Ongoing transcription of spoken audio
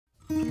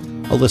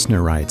A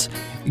listener writes,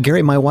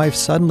 Gary, my wife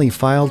suddenly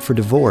filed for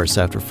divorce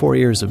after 4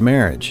 years of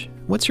marriage.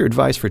 What's your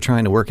advice for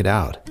trying to work it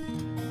out?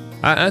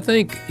 I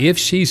think if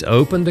she's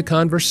open to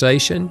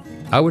conversation,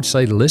 I would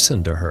say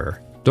listen to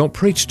her. Don't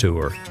preach to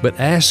her, but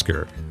ask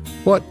her,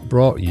 what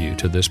brought you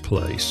to this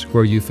place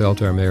where you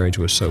felt our marriage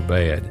was so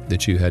bad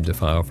that you had to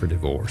file for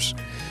divorce?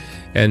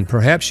 And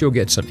perhaps you'll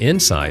get some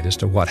insight as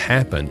to what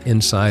happened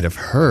inside of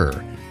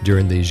her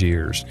during these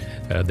years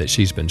that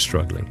she's been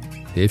struggling.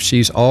 If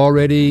she's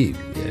already,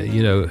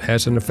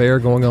 has an affair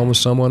going on with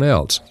someone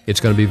else, it's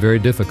going to be very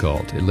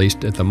difficult, at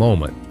least at the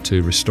moment,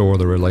 to restore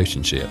the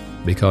relationship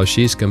because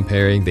she's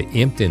comparing the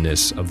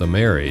emptiness of the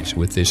marriage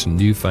with this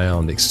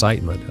newfound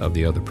excitement of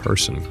the other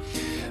person.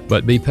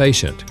 But be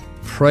patient.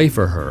 Pray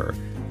for her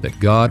that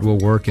God will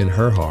work in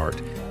her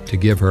heart to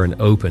give her an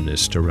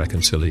openness to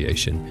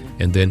reconciliation,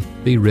 and then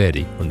be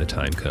ready when the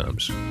time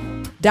comes.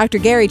 Dr.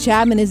 Gary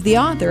Chapman is the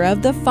author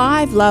of The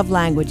 5 Love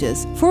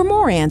Languages. For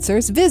more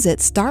answers, visit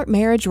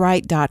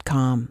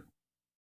StartMarriageRight.com.